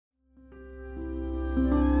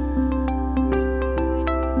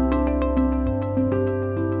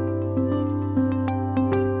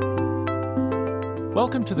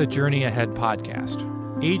Welcome to the Journey Ahead podcast,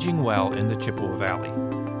 Aging Well in the Chippewa Valley.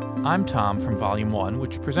 I'm Tom from Volume 1,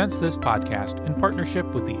 which presents this podcast in partnership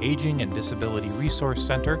with the Aging and Disability Resource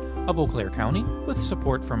Center of Eau Claire County, with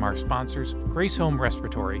support from our sponsors, Grace Home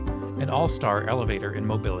Respiratory and All-Star Elevator and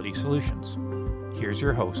Mobility Solutions. Here's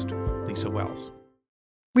your host, Lisa Wells.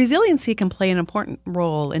 Resiliency can play an important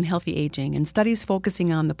role in healthy aging, and studies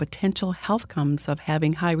focusing on the potential health outcomes of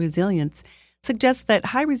having high resilience suggests that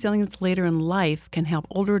high resilience later in life can help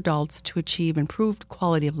older adults to achieve improved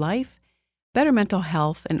quality of life, better mental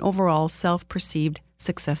health, and overall self-perceived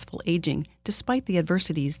successful aging, despite the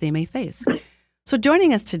adversities they may face. So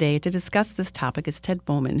joining us today to discuss this topic is Ted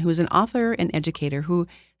Bowman, who is an author and educator who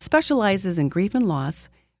specializes in grief and loss,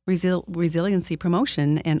 resiliency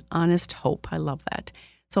promotion, and honest hope. I love that.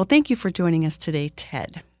 So thank you for joining us today,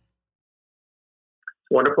 Ted.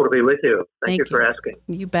 Wonderful to be with you. Thank you for asking.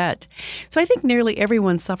 You bet. So I think nearly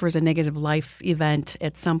everyone suffers a negative life event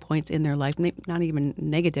at some point in their life, not even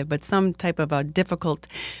negative, but some type of a difficult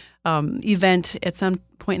event at some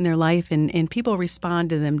point in their life, and people respond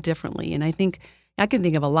to them differently. And I think I can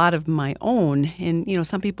think of a lot of my own, and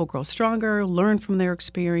some people grow stronger, learn from their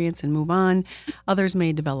experience, and move on. Others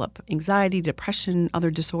may develop anxiety, depression,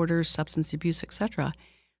 other disorders, substance abuse, etc.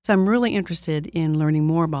 So I'm really interested in learning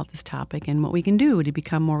more about this topic and what we can do to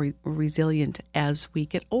become more resilient as we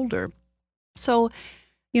get older. So,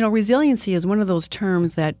 resiliency is one of those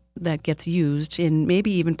terms that gets used and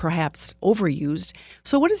maybe even perhaps overused.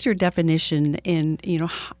 So what is your definition, and,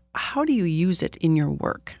 how do you use it in your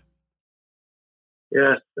work?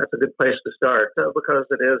 Yes, that's a good place to start because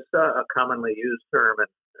it is a commonly used term and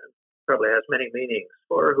probably has many meanings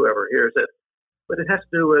for whoever hears it. But it has to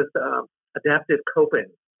do with adaptive coping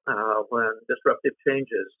when disruptive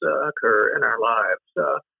changes occur in our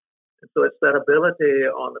lives. And so it's that ability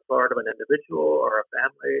on the part of an individual or a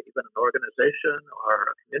family, even an organization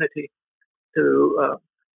or a community, to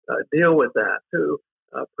deal with that, to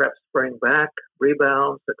perhaps spring back,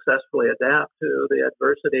 rebound, successfully adapt to the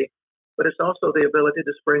adversity. But it's also the ability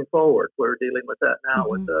to spring forward. We're dealing with that now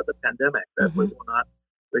with the pandemic, that we will not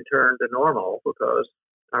return to normal because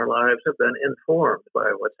our lives have been informed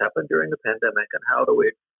by what's happened during the pandemic, and how do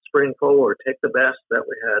we spring forward, take the best that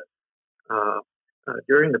we had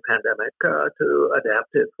during the pandemic to adapt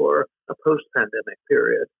it for a post-pandemic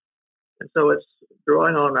period. And so it's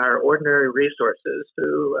drawing on our ordinary resources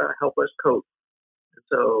to help us cope. And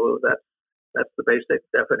so that's the basic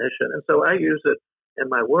definition. And so I use it in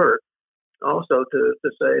my work also to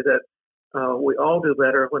say that we all do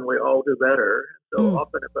better when we all do better. So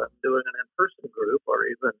often if I'm doing an in-person group or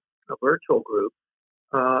even a virtual group,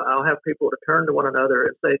 I'll have people to turn to one another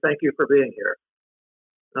and say, thank you for being here.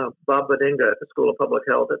 Bob Bedinga at the School of Public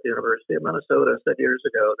Health at the University of Minnesota said years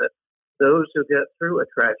ago that those who get through a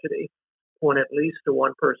tragedy point at least to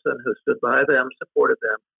one person who stood by them, supported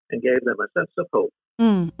them, and gave them a sense of hope.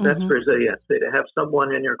 That's resiliency, to have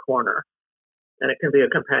someone in your corner. And it can be a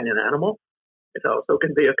companion animal. It also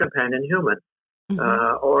can be a companion human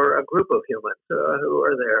or a group of humans who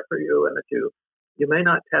are there for you, and that you may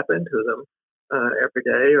not tap into them every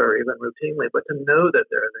day or even routinely, but to know that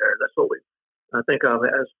they're there. That's what we think of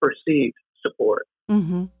as perceived support.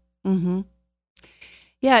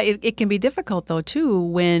 Yeah, it can be difficult, though, too,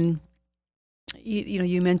 when,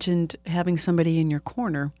 you mentioned having somebody in your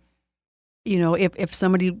corner. If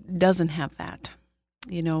somebody doesn't have that,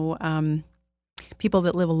 people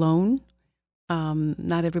that live alone,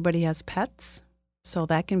 not everybody has pets, so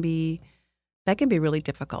that can be really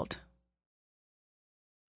difficult.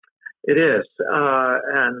 It is,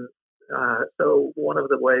 and so one of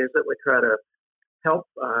the ways that we try to help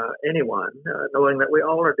anyone, knowing that we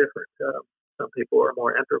all are different. Some people are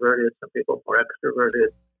more introverted, some people more extroverted.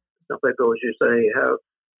 Some people, as you say, have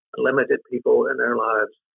limited people in their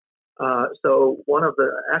lives. So one of the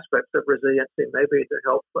aspects of resiliency may be to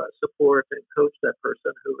help support and coach that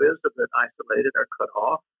person who is a bit isolated or cut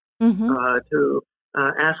off, to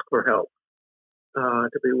ask for help,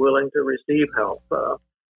 to be willing to receive help.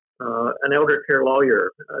 An elder care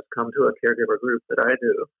lawyer has come to a caregiver group that I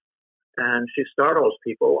do, and she startles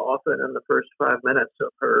people often in the first 5 minutes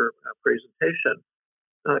of her presentation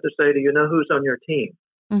to say, do you know who's on your team?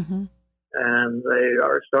 And they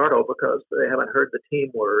are startled because they haven't heard the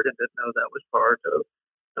team word and didn't know that was part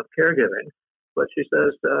of caregiving. But she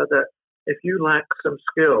says that if you lack some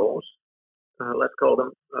skills, let's call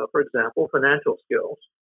them, for example, financial skills,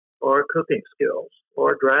 or cooking skills,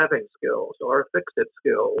 or driving skills, or fix-it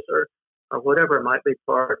skills, or whatever might be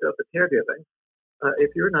part of the caregiving.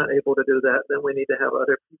 If you're not able to do that, then we need to have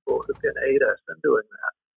other people who can aid us in doing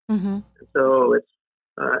that. And so it's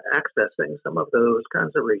accessing some of those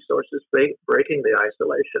kinds of resources, breaking the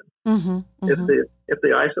isolation. Mm-hmm, If mm-hmm.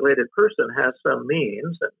 the isolated person has some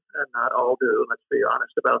means, and not all do, let's be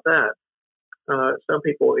honest about that. Some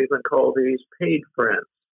people even call these paid friends,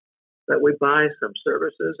 that we buy some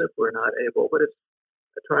services if we're not able, but it's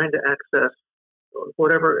trying to access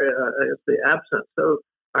whatever is the absence of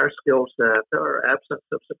our skill set or absence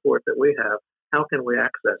of support that we have. How can we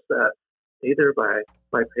access that? Either by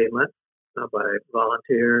payment, by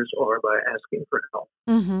volunteers, or by asking for help.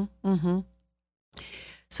 Mm-hmm, mm-hmm.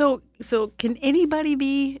 So can anybody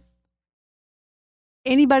be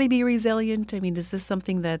resilient? I mean, is this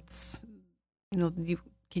something that's,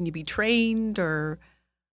 can you be trained, or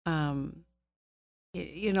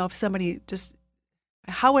if somebody just,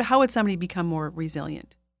 how would somebody become more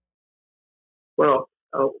resilient? Well,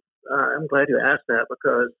 I'm glad you asked that,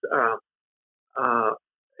 because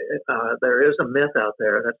there is a myth out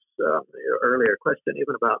there. That's your earlier question,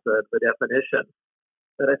 even about the definition.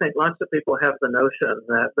 That I think lots of people have the notion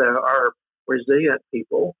that there are resilient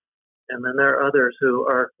people, and then there are others who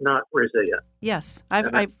are not resilient. Yes,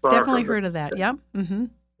 I've definitely heard of that. Yeah. Mm-hmm.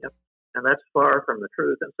 Yep. And that's far from the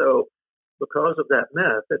truth. And so, because of that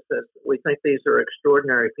myth, it's that we think these are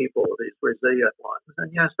extraordinary people, these resilient ones.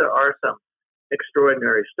 And yes, there are some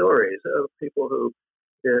extraordinary stories of people who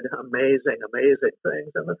did amazing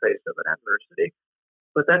things in the face of an adversity.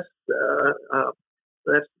 But that's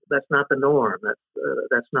not the norm.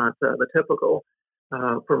 That's not the typical.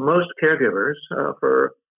 For most caregivers,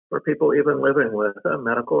 for people even living with a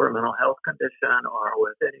medical or mental health condition, or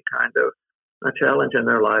with any kind of a challenge in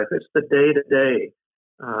their life, it's the day-to-day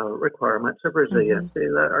requirements of resiliency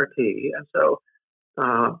Mm-hmm. that are key. And so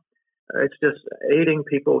it's just aiding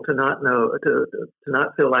people to not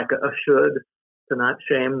not feel like a should, to not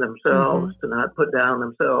shame themselves, Mm-hmm. to not put down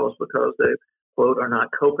themselves because they, quote, are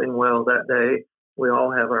not coping well that day. We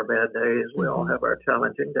all have our bad days. We all have our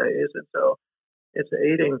challenging days. And so it's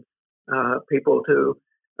aiding people to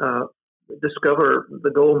discover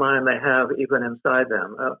the gold mine they have even inside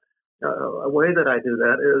them. A way that I do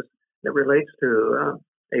that is it relates to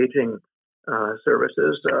aging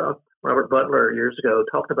services. Robert Butler years ago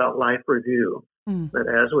talked about life review, that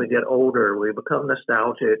as we get older, we become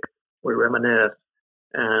nostalgic, we reminisce,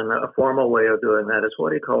 and a formal way of doing that is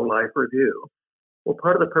what he called life review. Well,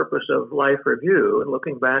 part of the purpose of life review and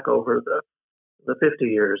looking back over the 50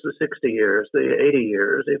 years, the 60 years, the 80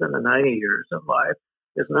 years, even the 90 years of life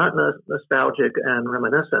is not nostalgic and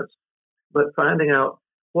reminiscence, but finding out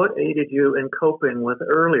what aided you in coping with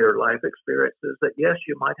earlier life experiences that, yes,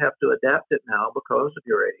 you might have to adapt it now because of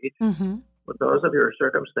your age, because of your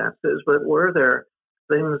circumstances, but were there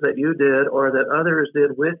things that you did or that others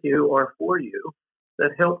did with you or for you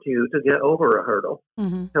that helped you to get over a hurdle,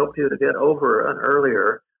 helped you to get over an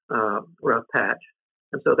earlier rough patch?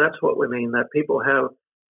 And so that's what we mean, that people have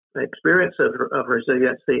an experience of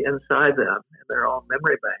resiliency inside them in their own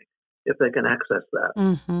memory bank, if they can access that.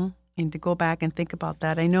 Mm-hmm. And to go back and think about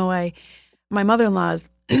that. I know my mother-in-law is,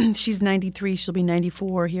 she's 93, she'll be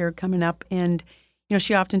 94 here coming up. And,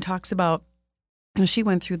 she often talks about, she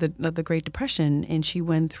went through the Great Depression, and she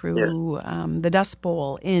went through the Dust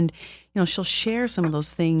Bowl. And, she'll share some of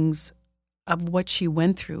those things of what she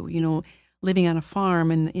went through, living on a farm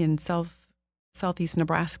in southeast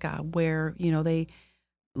Nebraska, where, they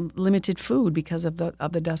limited food because of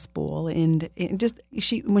the Dust Bowl, and just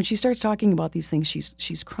when she starts talking about these things,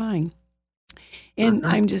 she's crying, and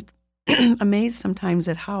I'm just amazed sometimes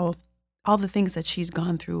at how all the things that she's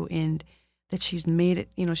gone through and that she's made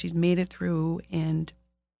it through, and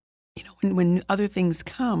when other things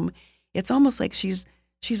come, it's almost like she's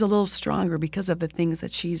a little stronger because of the things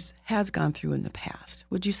that has gone through in the past.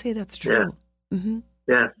 Would you say that's true? Yes. Mm-hmm.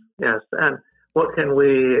 Yes. And what can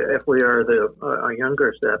we, if we are our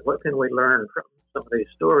younger set, what can we learn from some of these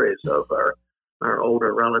stories of our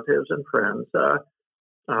older relatives and friends?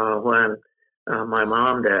 When my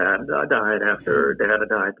mom, dad died after Dad had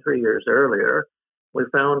died 3 years earlier, we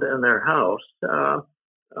found in their house, how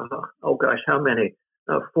many?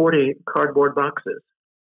 40 cardboard boxes,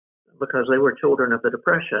 because they were children of the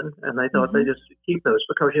Depression, and they thought they just keep those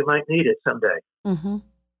because you might need it someday. Mm-hmm.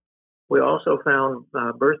 We also found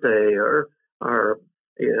birthday or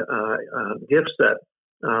gifts that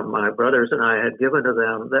my brothers and I had given to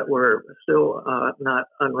them that were still not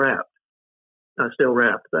unwrapped, still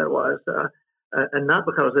wrapped. That was, and not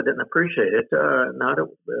because they didn't appreciate it.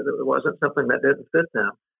 It wasn't something that didn't fit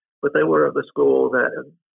them, but they were of the school that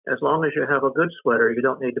as long as you have a good sweater, you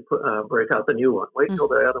don't need to break out the new one. Wait till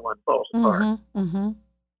the other one falls apart. And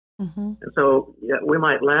so, we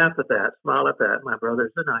might laugh at that, smile at that. My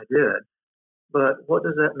brothers and I did. But what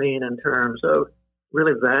does that mean in terms of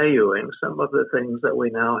really valuing some of the things that we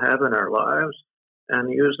now have in our lives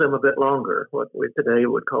and use them a bit longer, what we today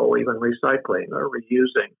would call even recycling or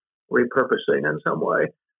reusing, repurposing in some way,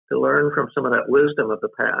 to learn from some of that wisdom of the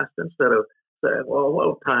past instead of saying,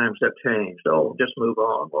 well, times have changed. Oh, just move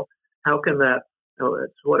on. Well, how can that,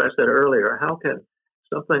 it's what I said earlier, how can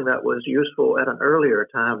something that was useful at an earlier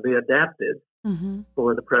time be adapted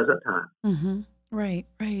for the present time? Right.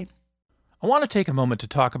 I want to take a moment to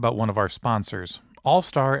talk about one of our sponsors,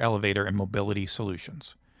 All-Star Elevator and Mobility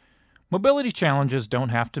Solutions. Mobility challenges don't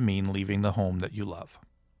have to mean leaving the home that you love.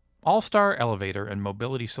 All-Star Elevator and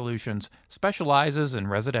Mobility Solutions specializes in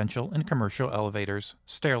residential and commercial elevators,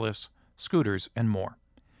 stairlifts, scooters, and more.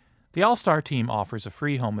 The All-Star team offers a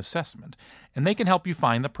free home assessment, and they can help you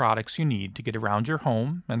find the products you need to get around your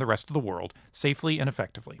home and the rest of the world safely and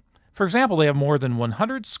effectively. For example, they have more than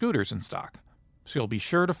 100 scooters in stock, so you'll be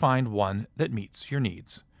sure to find one that meets your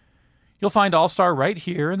needs. You'll find All-Star right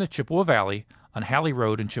here in the Chippewa Valley on Halley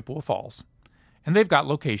Road in Chippewa Falls, and they've got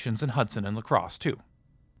locations in Hudson and La Crosse, too.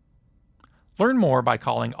 Learn more by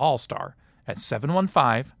calling All-Star at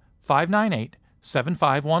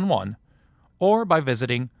 715-598-7511 or by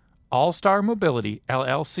visiting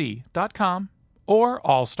allstarmobilityllc.com or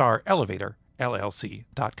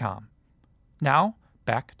allstarelevatorllc.com. Now,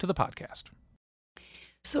 back to the podcast.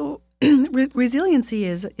 So resiliency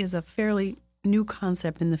is a fairly new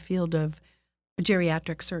concept in the field of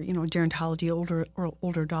geriatrics or gerontology,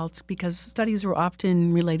 older adults, because studies were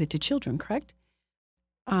often related to children, correct?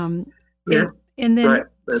 Yeah. And then Right.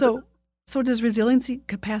 so does resiliency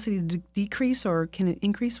capacity decrease or can it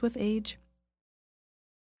increase with age?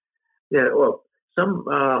 Yeah, well, some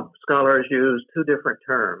scholars use two different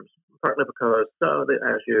terms, partly because,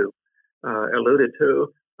 as you alluded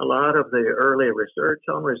to, a lot of the early research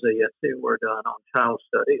on resiliency were done on child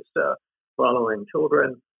studies, following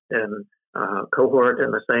children in cohort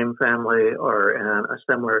in the same family or in a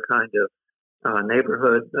similar kind of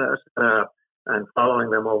neighborhood and following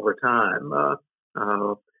them over time.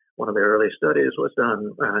 One of the early studies was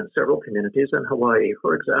done in several communities in Hawaii,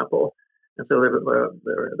 for example. And so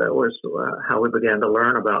that was how we began to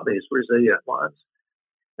learn about these resilient ones.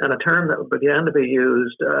 And a term that began to be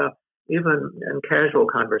used even in casual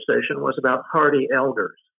conversation was about hardy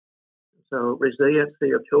elders. So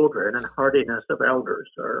resiliency of children and hardiness of elders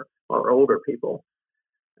or older people.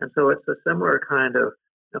 And so it's a similar kind of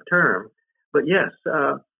term. But yes,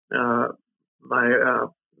 my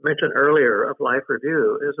mention earlier of life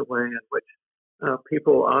review is a way in which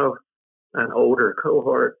people of an older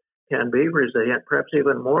cohort can be resilient, perhaps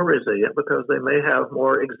even more resilient, because they may have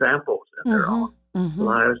more examples in their own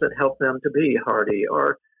lives that help them to be hardy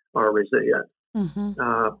or resilient.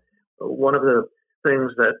 One of the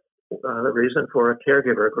things that the reason for a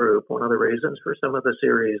caregiver group, one of the reasons for some of the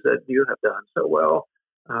series that you have done so well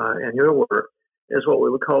in your work is what we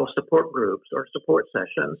would call support groups or support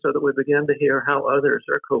sessions, so that we begin to hear how others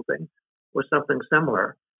are coping with something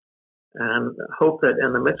similar. And hope that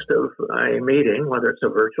in the midst of a meeting, whether it's a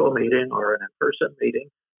virtual meeting or an in-person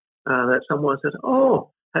meeting, that someone says,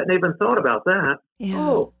 oh, hadn't even thought about that.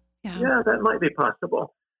 Yeah, that might be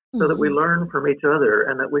possible. So that we learn from each other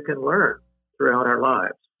and that we can learn throughout our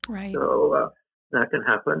lives. Right. So that can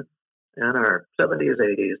happen in our 70s,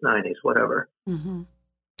 80s, 90s, whatever. And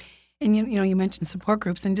you mentioned support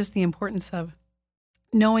groups and just the importance of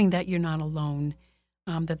knowing that you're not alone,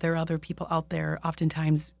 that there are other people out there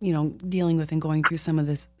oftentimes, dealing with and going through some of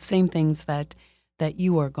the same things that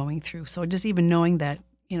you are going through. So just even knowing that,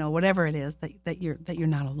 whatever it is, that you're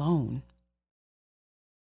not alone.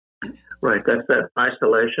 Right, that's that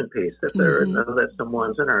isolation piece. If there know that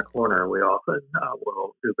someone's in our corner, we often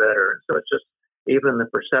will do better. So it's just even the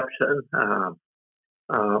perception.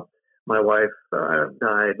 My wife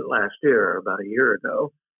died last year, about a year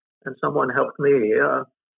ago, and someone helped me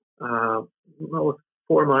 4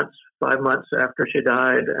 months, 5 months after she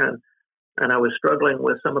died, and I was struggling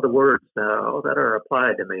with some of the words that are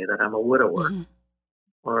applied to me, that I'm a widower,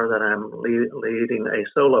 or that I'm leading a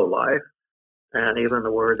solo life. And even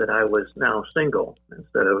the word that I was now single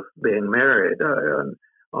instead of being married, and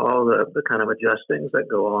all the kind of adjustings that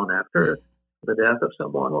go on after the death of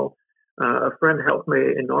someone. Well, a friend helped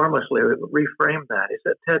me enormously reframe that. He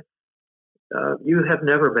said, Ted, you have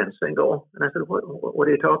never been single. And I said, what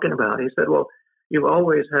are you talking about? He said, well, you've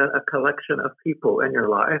always had a collection of people in your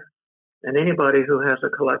life. And anybody who has a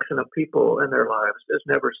collection of people in their lives is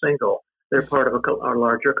never single. They're part of a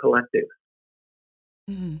larger collective.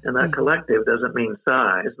 And that collective doesn't mean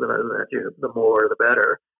size, the more the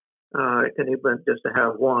better. It can even just to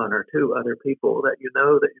have one or two other people that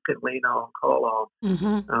that you can lean on, call on,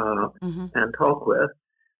 and talk with.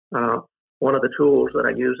 one of the tools that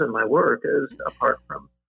I use in my work is, apart from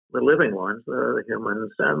the living ones, the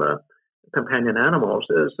humans and the companion animals,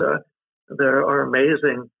 is there are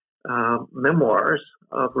amazing memoirs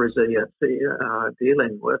of resiliency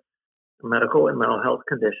dealing with medical and mental health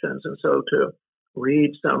conditions. And so to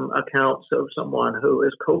read some accounts of someone who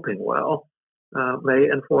is coping well may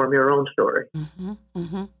inform your own story. Mm-hmm,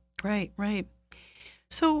 mm-hmm. Right, right.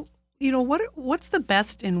 So, what's the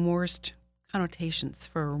best and worst connotations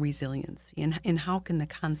for resiliency, and how can the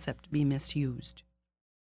concept be misused?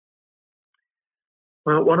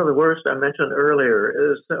 Well, one of the worst I mentioned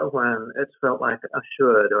earlier is when it's felt like a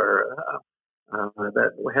should, or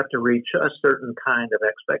that we have to reach a certain kind of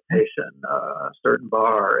expectation, a certain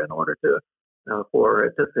bar in order to for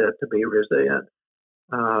it to fit to be resilient.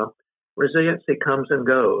 Resiliency comes and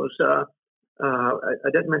goes. I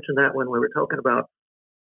didn't mention that when we were talking about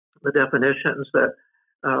the definitions, that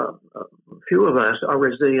few of us are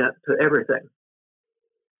resilient to everything.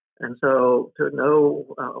 And so to know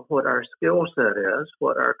what our skill set is,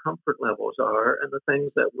 what our comfort levels are, and the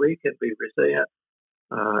things that we can be resilient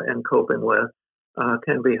in coping with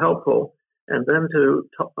can be helpful. And then to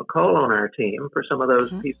call on our team for some of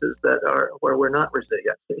those pieces that are where we're not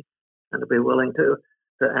resilient, and to be willing to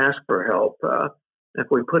ask for help. If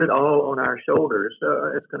we put it all on our shoulders,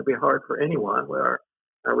 it's going to be hard for anyone, where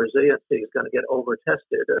our resiliency is going to get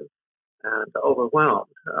over-tested and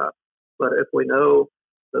overwhelmed. But if we know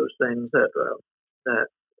those things that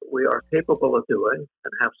we are capable of doing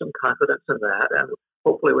and have some confidence in that, and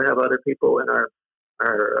hopefully we have other people in our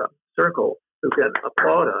circle who can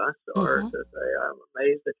applaud us or to say, I'm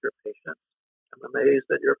amazed at your patience. I'm amazed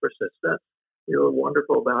that you're persistent. You're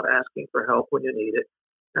wonderful about asking for help when you need it.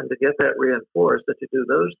 And to get that reinforced that you do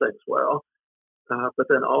those things well, but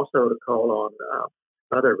then also to call on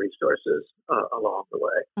other resources along the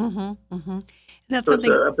way. Mm-hmm, mm-hmm. That's so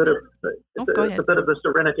something. It's a bit of a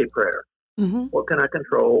serenity prayer. Mm-hmm. What can I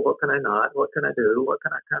control? What can I not? What can I do? What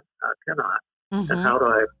can I cannot? Mm-hmm. And how do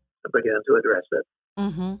I begin to address it?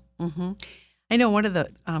 Mm-hmm, mm-hmm. I know one of the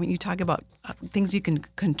you talk about things you can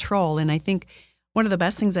control, and I think one of the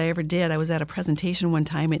best things I ever did, I was at a presentation one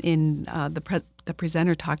time, and the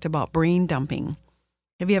presenter talked about brain dumping.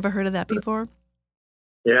 Have you ever heard of that before?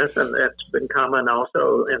 Yes, and it's been common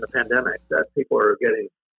also in the pandemic that people are getting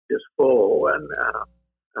just full, and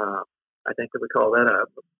I think that we call that a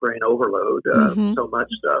brain overload, so much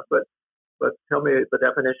stuff. But tell me the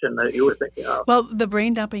definition that you were thinking of. Well, the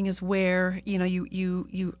brain dumping is where,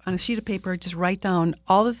 you on a sheet of paper just write down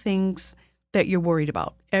all the things that you're worried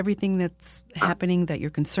about, everything that's happening that you're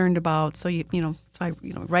concerned about. So I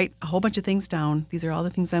write a whole bunch of things down. These are all the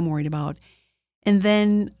things I'm worried about, and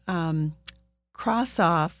then cross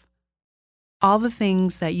off all the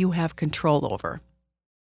things that you have control over.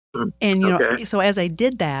 And so as I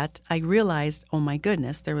did that, I realized, oh my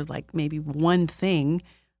goodness, there was like maybe one thing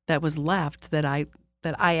that was left that I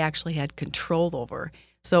actually had control over.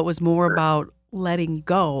 So it was more about letting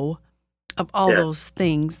go of all those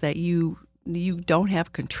things that you don't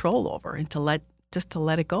have control over, and to let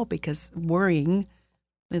it go, because worrying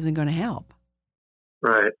isn't going to help.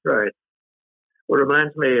 Right. Well, it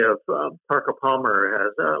reminds me of Parker Palmer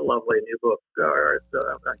has a lovely new book. It's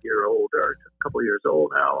a year old or a couple years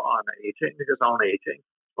old now, on aging, his own aging,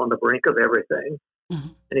 on the brink of everything. Mm-hmm.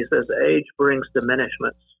 And he says, age brings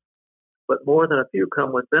diminishments, but more than a few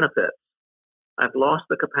come with benefits. I've lost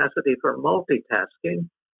the capacity for multitasking,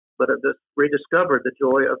 but I've just rediscovered the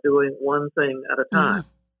joy of doing one thing at a time.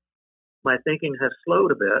 My thinking has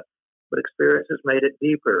slowed a bit, but experience has made it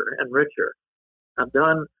deeper and richer. I'm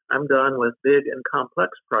done with big and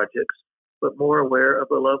complex projects, but more aware of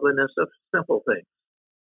the loveliness of simple things.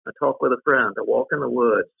 A talk with a friend, a walk in the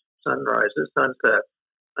woods, sunrises, sunsets,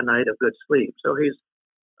 a night of good sleep. So he's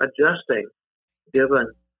adjusting, given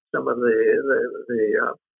some of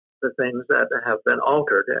the things that have been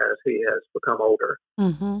altered as he has become older.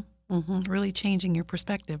 Mm-hmm. Mm-hmm. Really changing your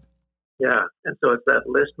perspective. Yeah, and so it's that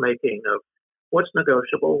list making of what's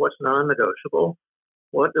negotiable, what's non-negotiable,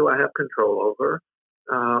 what do I have control over,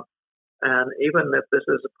 and even if this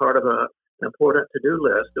is a part of an important to-do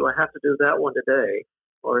list, do I have to do that one today,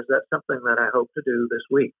 or is that something that I hope to do this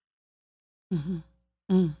week? Mm-hmm.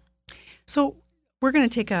 Mm. So we're going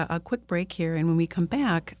to take a quick break here, and when we come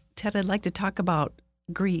back, Ted, I'd like to talk about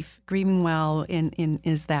grieving well, and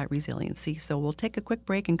is that resiliency? So we'll take a quick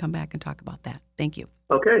break and come back and talk about that. Thank you.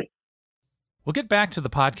 Okay. We'll get back to the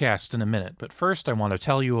podcast in a minute, but first I want to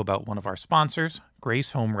tell you about one of our sponsors,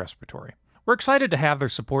 Grace Home Respiratory. We're excited to have their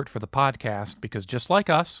support for the podcast because, just like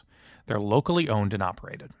us, they're locally owned and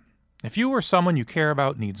operated. If you or someone you care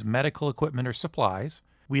about needs medical equipment or supplies,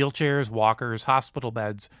 wheelchairs, walkers, hospital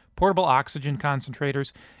beds, portable oxygen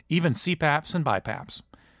concentrators, even CPAPs and BiPAPs.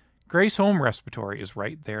 Grace Home Respiratory is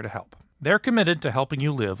right there to help. They're committed to helping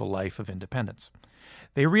you live a life of independence.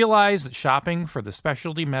 They realize that shopping for the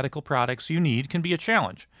specialty medical products you need can be a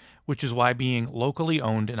challenge, which is why being locally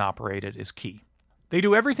owned and operated is key. They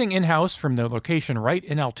do everything in-house from their location right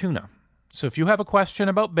in Altoona. So if you have a question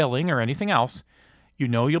about billing or anything else, you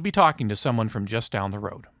know you'll be talking to someone from just down the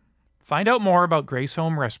road. Find out more about Grace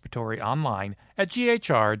Home Respiratory online at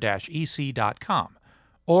ghr-ec.com,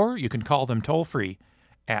 or you can call them toll-free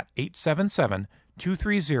at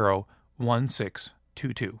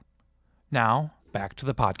 877-230-1622. Now, back to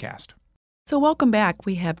the podcast. So welcome back.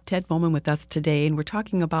 We have Ted Bowman with us today, and we're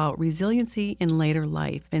talking about resiliency in later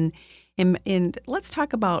life. And let's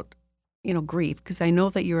talk about, grief, because I know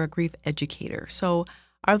that you're a grief educator. So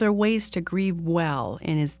are there ways to grieve well,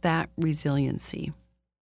 and is that resiliency?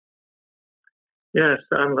 Yes,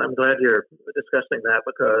 I'm glad you're discussing that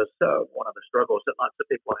because one of the struggles that lots of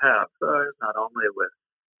people have is not only with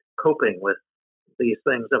coping with these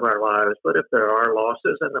things of our lives, but if there are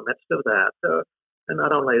losses in the midst of that, and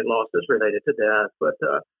not only losses related to death, but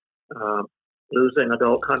losing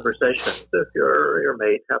adult conversations. If your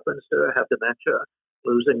mate happens to have dementia,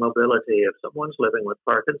 losing mobility, if someone's living with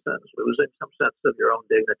Parkinson's, losing some sense of your own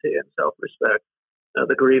dignity and self-respect,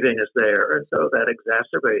 the grieving is there, and so that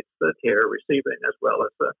exacerbates the care receiving as well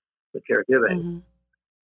as the caregiving. Mm-hmm.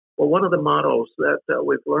 Well, one of the models that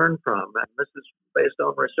we've learned from, and this is based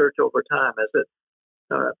on research over time, is that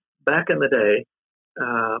back in the day,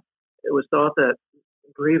 it was thought that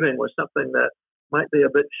grieving was something that might be a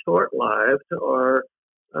bit short-lived or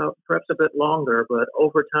perhaps a bit longer, but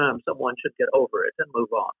over time someone should get over it and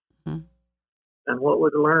move on. Mm-hmm. And what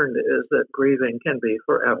we've learned is that grieving can be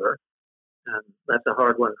forever. And that's a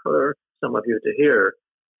hard one for some of you to hear.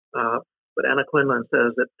 But Anna Quindlen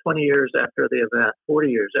says that 20 years after the event, 40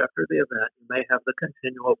 years after the event, you may have the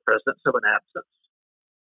continual presence of an absence.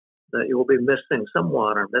 That you will be missing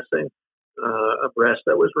someone or missing a breast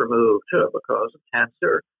that was removed because of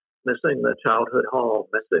cancer, missing the childhood home,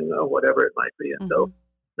 missing whatever it might be. And mm-hmm. so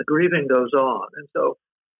the grieving goes on. And so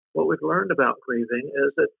what we've learned about grieving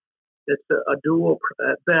is that it's a dual,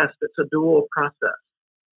 at best, it's a dual process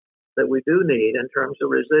that we do need in terms of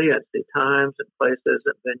resiliency, times and places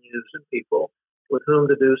and venues and people with whom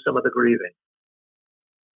to do some of the grieving.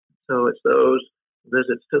 So it's those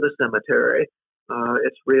visits to the cemetery,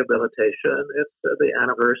 it's rehabilitation, it's the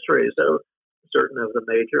anniversaries of certain of the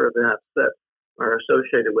major events that are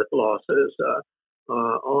associated with losses,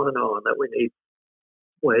 on and on, that we need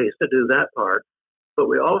ways to do that part. But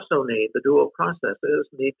we also need the dual processes,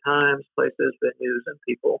 need times, places, venues, and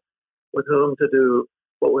people with whom to do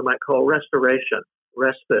what we might call restoration,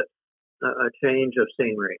 respite, a change of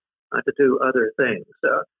scenery, to do other things.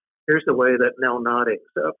 Here's the way that Nell Noddings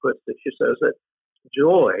puts it. She says that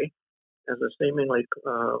joy, as a seemingly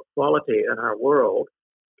quality in our world,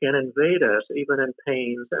 can invade us even in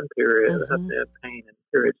pains and periods mm-hmm. of pain and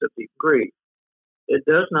periods of deep grief. It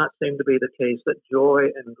does not seem to be the case that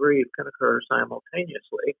joy and grief can occur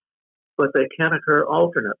simultaneously, but they can occur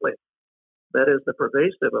alternately. That is, the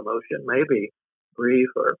pervasive emotion may be grief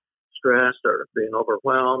or stress or being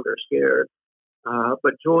overwhelmed or scared,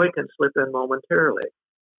 but joy can slip in momentarily.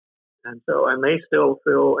 And so I may still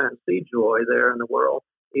feel and see joy there in the world,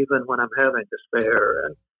 even when I'm having despair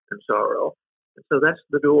and sorrow. And so that's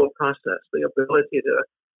the dual process, the ability to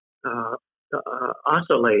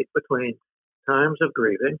oscillate between times of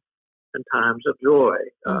grieving and times of joy.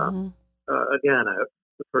 Mm-hmm. Again,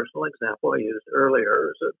 the personal example I used earlier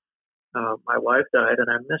is that my wife died, and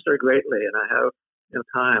I miss her greatly, and I have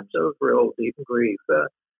times of real deep grief,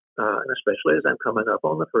 and especially as I'm coming up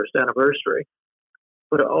on the first anniversary.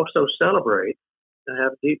 But I also celebrate and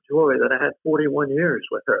have deep joy that I had 41 years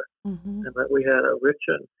with her, mm-hmm. and that we had a rich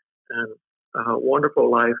and wonderful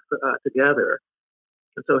life together.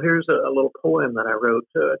 And so here's a little poem that I wrote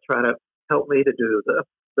to try to help me to do the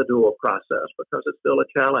dual process, because it's still a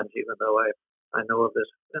challenge, even though I know of this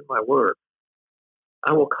in my work.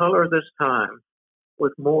 I will color this time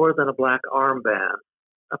with more than a black armband,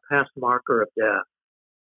 a past marker of death.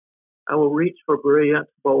 I will reach for brilliant,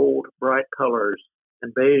 bold, bright colors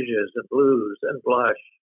and beiges and blues and blush.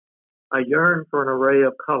 I yearn for an array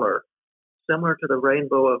of color, similar to the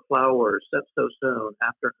rainbow of flowers set so soon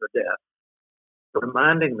after her death,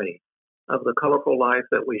 reminding me of the colorful life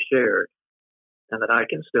that we shared and that I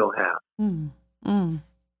can still have. Mm. Mm.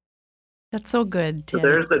 That's so good, Tim. So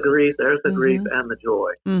there's the grief, mm-hmm. grief and the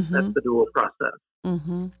joy. Mm-hmm. That's the dual process.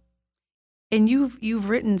 Mm-hmm. And you've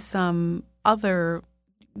written some other,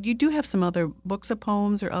 you do have some other books of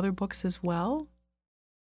poems or other books as well?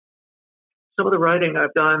 some of the writing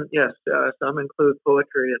I've done, yes, some include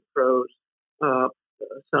poetry and prose. Uh,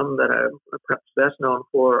 some that I'm perhaps best known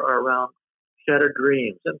for are around shattered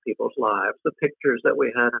dreams in people's lives, the pictures that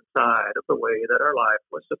we had inside of the way that our life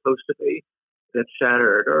was supposed to be, get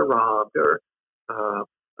shattered or robbed or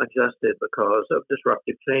adjusted because of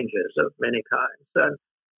disruptive changes of many kinds. And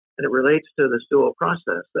it relates to this dual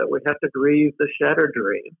process that we have to grieve the shattered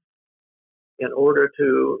dream in order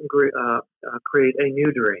to create a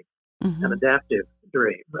new dream, an adaptive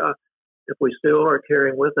dream. If we still are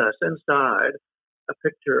carrying with us inside a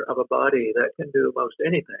picture of a body that can do most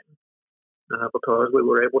anything, because we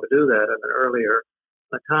were able to do that in an earlier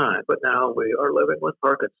time, but now we are living with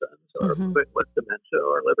Parkinson's or living with dementia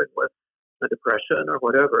or living with a depression or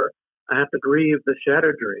whatever, I have to grieve the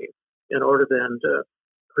shattered dream in order then to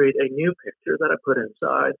create a new picture that I put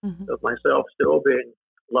inside of myself still being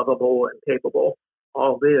lovable and capable,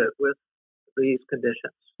 albeit with these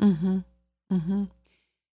conditions.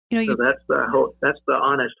 So that's the hope. That's the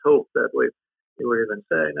honest hope that you were even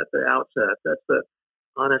saying at the outset. That's the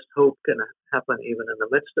honest hope can happen even in the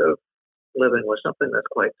midst of living with something that's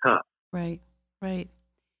quite tough. Right, right.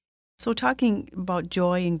 So talking about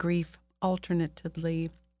joy and grief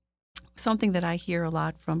alternatively, something that I hear a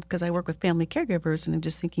lot from, because I work with family caregivers and I'm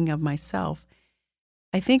just thinking of myself,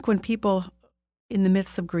 I think when people in the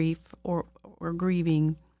midst of grief or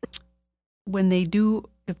grieving, when they do,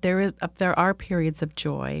 if there are periods of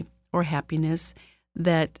joy or happiness,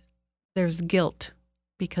 that there's guilt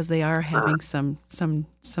because they are having some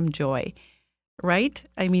joy, right?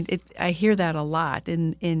 I mean, I hear that a lot,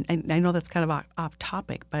 and I know that's kind of off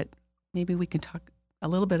topic, but maybe we can talk a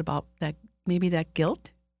little bit about that. Maybe that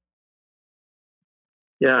guilt.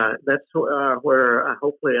 Yeah, that's where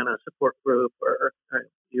hopefully in a support group or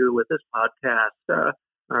you with this podcast,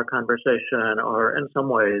 our conversation, or in some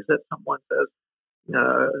ways that someone says,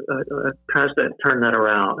 tries to turn that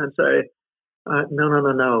around and say,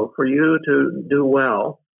 no. For you to do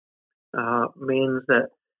well means that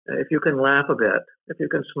if you can laugh a bit, if you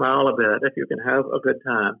can smile a bit, if you can have a good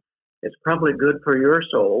time, it's probably good for your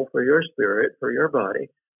soul, for your spirit, for your body,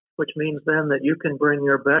 which means then that you can bring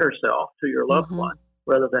your better self to your loved one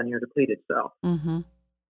rather than your depleted self.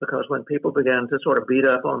 Because when people begin to sort of beat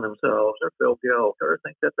up on themselves or feel guilt or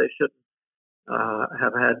think that they shouldn't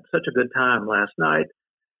have had such a good time last night,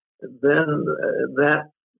 then that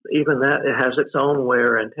it has its own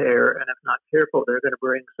wear and tear, and if not careful, they're going to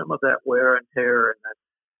bring some of that wear and tear and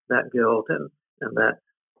that guilt and that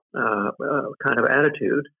kind of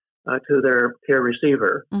attitude to their care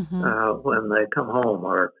receiver when they come home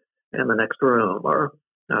or in the next room or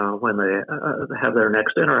when they have their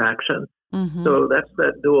next interaction. So that's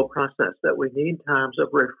that dual process that we need times of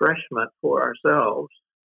refreshment for ourselves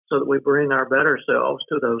so that we bring our better selves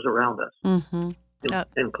to those around us.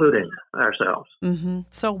 Including ourselves.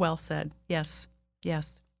 So well said. Yes.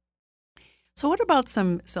 So what about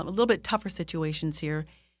some a little bit tougher situations here?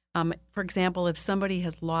 For example, if somebody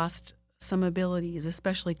has lost some abilities,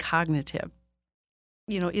 especially cognitive,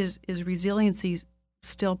 is resiliency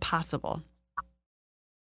still possible?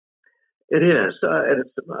 It is.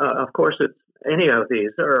 Of course, any of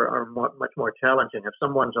these are much more challenging. If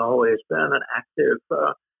someone's always been an active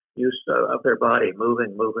use of their body,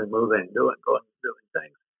 moving, doing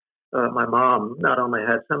things. My mom not only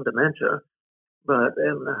had some dementia, but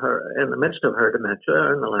in the midst of her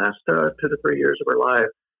dementia, in the last 2 to 3 years of her life,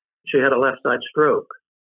 she had a left side stroke.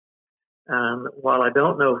 And while I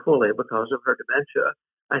don't know fully because of her dementia,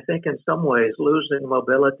 I think in some ways losing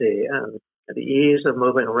mobility and the ease of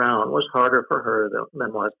moving around was harder for her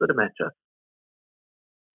than was the dementia.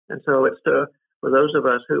 And so it's for those of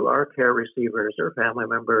us who are care receivers or family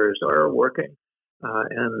members or are working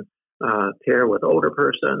in care with older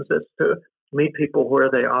persons, it's to meet people where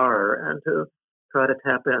they are and to try to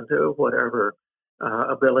tap into whatever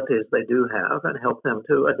abilities they do have and help them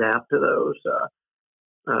to adapt to those.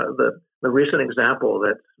 The recent example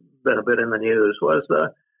that's been a bit in the news was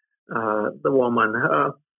the woman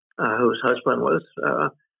whose husband was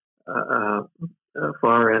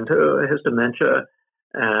far into his dementia,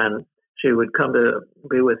 and she would come to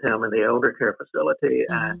be with him in the elder care facility.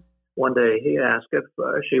 And one day he asked if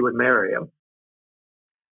she would marry him.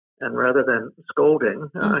 And rather than scolding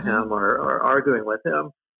him or arguing with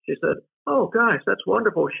him, she said, "Oh, gosh, that's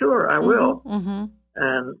wonderful. Sure, I will."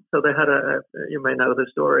 And so they had you may know the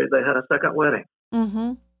story, they had a second wedding.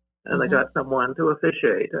 And they got someone to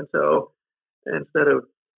officiate. And so instead of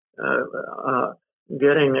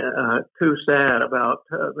getting too sad about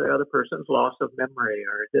the other person's loss of memory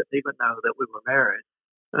or didn't even know that we were married,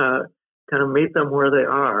 kind of meet them where they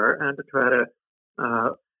are and to try to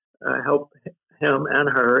help him and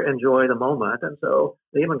her enjoy the moment. And so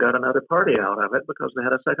they even got another party out of it because they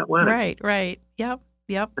had a second wedding. Right. Yep.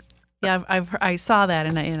 Yeah, I saw that,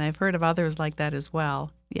 and I've heard of others like that as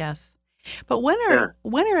well. Yes. But when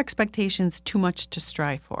are expectations too much to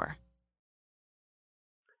strive for?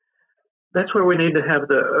 That's where we need to have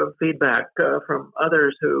the feedback from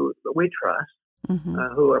others who we trust,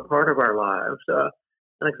 who are part of our lives.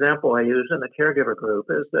 An example I use in the caregiver group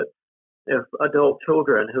is that if adult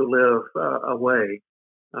children who live away,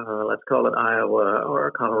 let's call it Iowa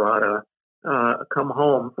or Colorado, come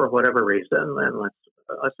home for whatever reason, and let's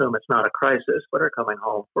assume it's not a crisis, but are coming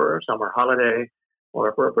home for a summer holiday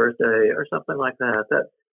or for a birthday or something like that, that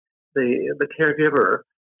the caregiver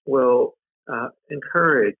will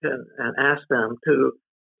encourage and ask them to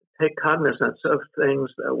take cognizance of things,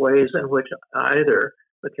 ways in which either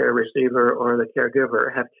the care receiver or the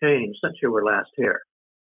caregiver have changed since you were last here.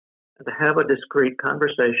 And to have a discreet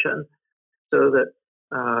conversation so that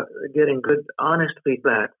getting good, honest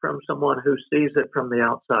feedback from someone who sees it from the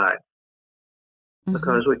outside.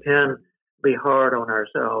 Because we can be hard on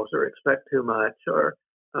ourselves or expect too much or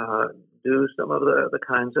do some of the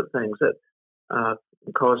kinds of things that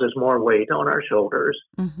causes more weight on our shoulders.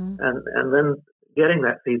 And then getting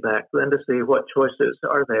that feedback, then to see what choices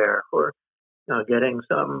are there for getting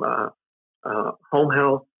some home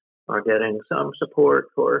health or getting some support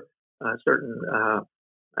for certain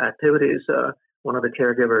activities. One of the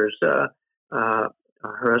caregivers,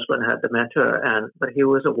 her husband had dementia, but he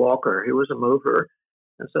was a walker, he was a mover.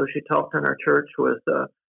 And so she talked in our church with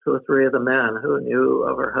 2 or 3 of the men who knew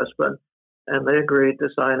of her husband, and they agreed to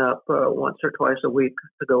sign up once or twice a week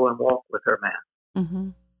to go and walk with her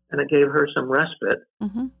man. And it gave her some respite,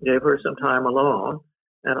 gave her some time alone,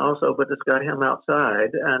 and also, but it's got him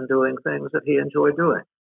outside and doing things that he enjoyed doing.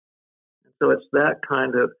 And so it's that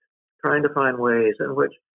kind of trying to find ways in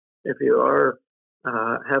which, if you are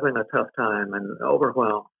having a tough time and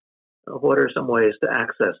overwhelmed, what are some ways to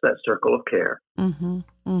access that circle of care?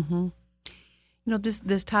 You know,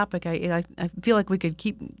 this topic, I feel like we could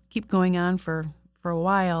keep going on for a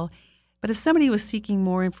while. But if somebody was seeking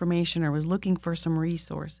more information or was looking for some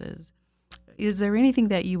resources, is there anything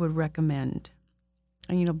that you would recommend?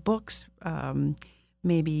 And, you know, books,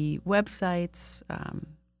 maybe websites,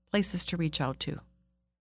 places to reach out to.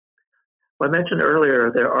 Well, I mentioned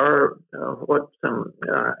earlier there are what some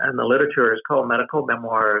in the literature is called medical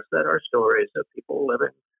memoirs, that are stories of people living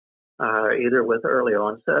either with early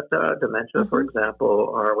onset dementia, for example,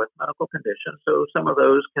 or with medical conditions. So some of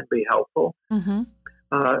those can be helpful.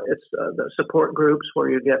 It's the support groups where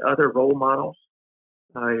you get other role models.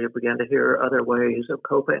 You begin to hear other ways of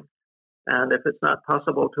coping. And if it's not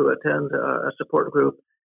possible to attend a support group,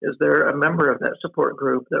 is there a member of that support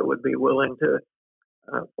group that would be willing to,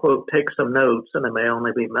 quote, take some notes, and it may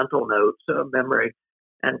only be mental notes, memory,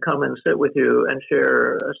 and come and sit with you and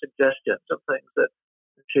share suggestions of things that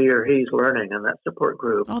she or he's learning in that support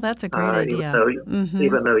group. Oh, that's a great idea.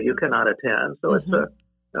 Even though you cannot attend. So it's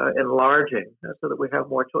enlarging so that we have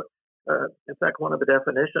more choice. In fact, one of the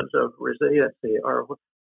definitions of resiliency are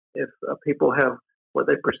if people have what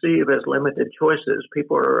they perceive as limited choices,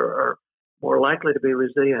 people are more likely to be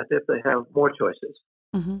resilient if they have more choices.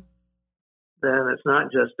 Then it's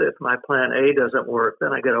not just if my plan A doesn't work,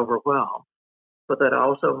 then I get overwhelmed, but that I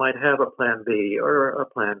also might have a plan B or a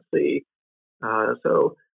plan C.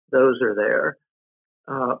 So those are there.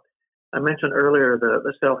 I mentioned earlier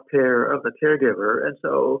the self-care of the caregiver, and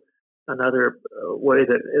so another way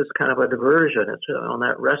that is kind of a diversion, it's on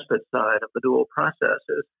that respite side of the dual process,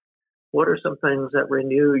 is what are some things that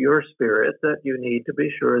renew your spirit that you need to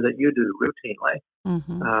be sure that you do routinely?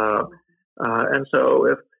 And so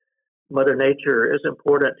if Mother Nature is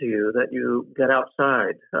important to you, that you get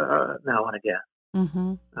outside now and again.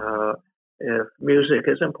 If music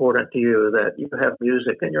is important to you, that you have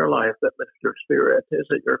music in your life that lifts your spirit. Is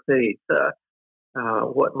it your faith?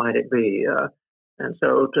 What might it be? And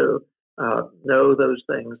so to know those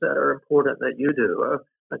things that are important that you do.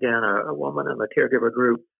 Again, a woman in the caregiver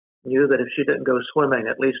group knew that if she didn't go swimming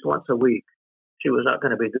at least once a week, she was not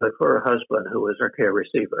going to be good for her husband, who was her care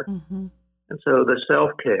receiver. And so the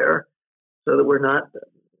self-care, so that we're not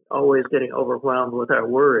always getting overwhelmed with our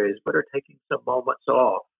worries, but are taking some moments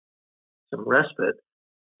off, some respite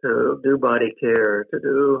to do body care, to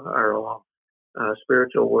do our own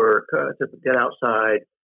spiritual work, to get outside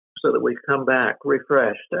so that we come back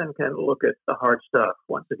refreshed and can look at the hard stuff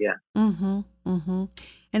once again.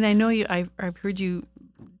 And I know I've heard you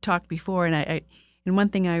talk before, and and one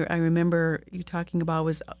thing I remember you talking about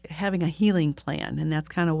was having a healing plan, and that's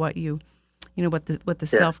kind of what what the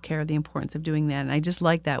self-care, the importance of doing that. And I just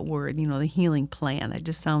like that word, the healing plan. That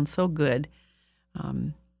just sounds so good.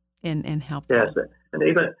 and helpful. Yes, and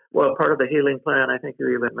even, part of the healing plan, I think you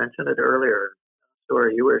even mentioned it earlier, the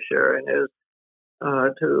story you were sharing, is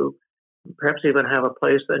to perhaps even have a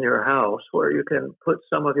place in your house where you can put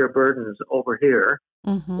some of your burdens over here,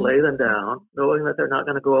 lay them down, knowing that they're not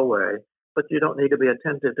going to go away, but you don't need to be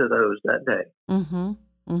attentive to those that day.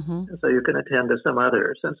 And so you can attend to some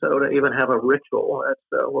others. And so to even have a ritual, that's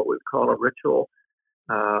what we call a ritual,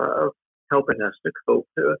 of helping us to cope,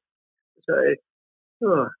 to say,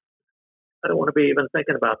 oh, I don't want to be even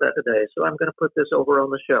thinking about that today, so I'm going to put this over on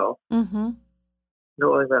the shelf,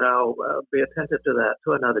 knowing that I'll be attentive to that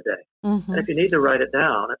to another day. And if you need to write it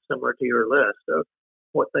down, it's similar to your list of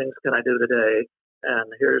what things can I do today,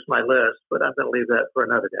 and here's my list, but I'm going to leave that for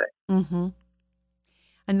another day.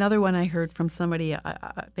 Another one I heard from somebody,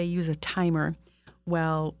 they use a timer.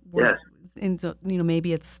 Well,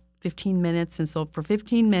 maybe it's 15 minutes, and so for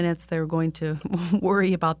 15 minutes they're going to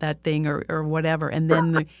worry about that thing or whatever, and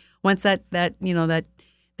then once that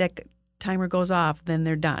timer goes off, then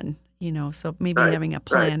they're done. So maybe having a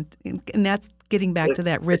plan, and that's getting back to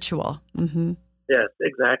that ritual. Yes,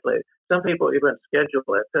 exactly. Some people even schedule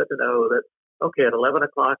it to know that, okay, at 11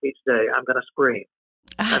 o'clock each day, I'm going to scream.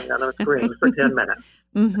 I'm going to scream for 10 minutes,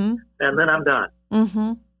 and then I'm done.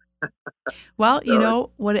 Well,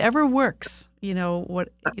 whatever works.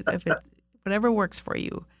 Whatever works for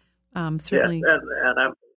you. Certainly. Yes, and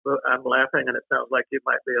I'm laughing, and it sounds like you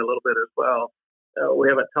might be a little bit as well. We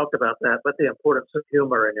haven't talked about that, but the importance of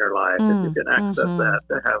humor in your life, if you can access that,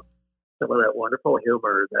 to have some of that wonderful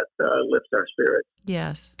humor that lifts our spirits.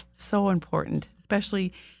 Yes, so important,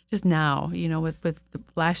 especially just now, with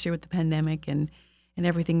last year with the pandemic and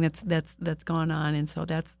everything that's gone on, and so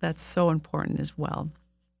that's so important as well.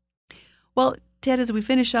 Well, Ted, as we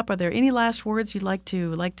finish up, are there any last words you'd like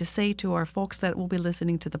to say to our folks that will be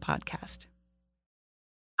listening to the podcast?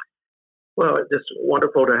 Well, it's just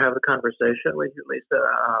wonderful to have a conversation with you, Lisa.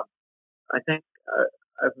 I think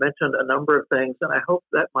I've mentioned a number of things, and I hope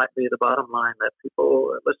that might be the bottom line that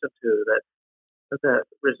people listen to, that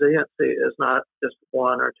resiliency is not just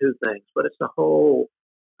one or two things, but it's a whole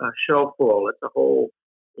shelf full. It's a whole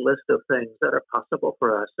list of things that are possible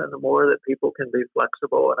for us. And the more that people can be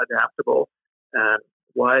flexible and adaptable and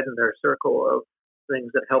widen their circle of things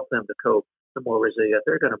that help them to cope, the more resilient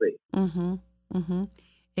they're going to be.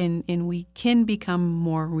 And we can become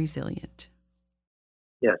more resilient.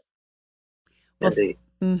 Yes, indeed.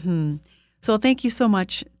 So thank you so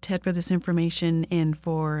much, Ted, for this information and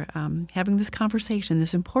for having this conversation,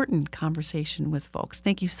 this important conversation with folks.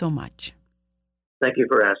 Thank you so much. Thank you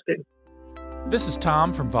for asking. This is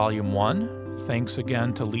Tom from Volume 1. Thanks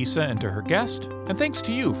again to Lisa and to her guest, and thanks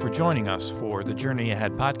to you for joining us for the Journey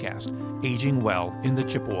Ahead podcast, Aging Well in the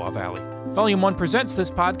Chippewa Valley. Volume 1 presents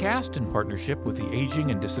this podcast in partnership with the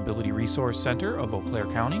Aging and Disability Resource Center of Eau Claire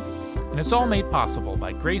County, and it's all made possible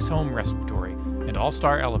by Grace Home Respiratory and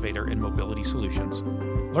All-Star Elevator and Mobility Solutions.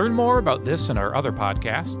 Learn more about this and our other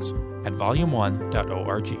podcasts at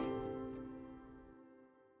volume1.org.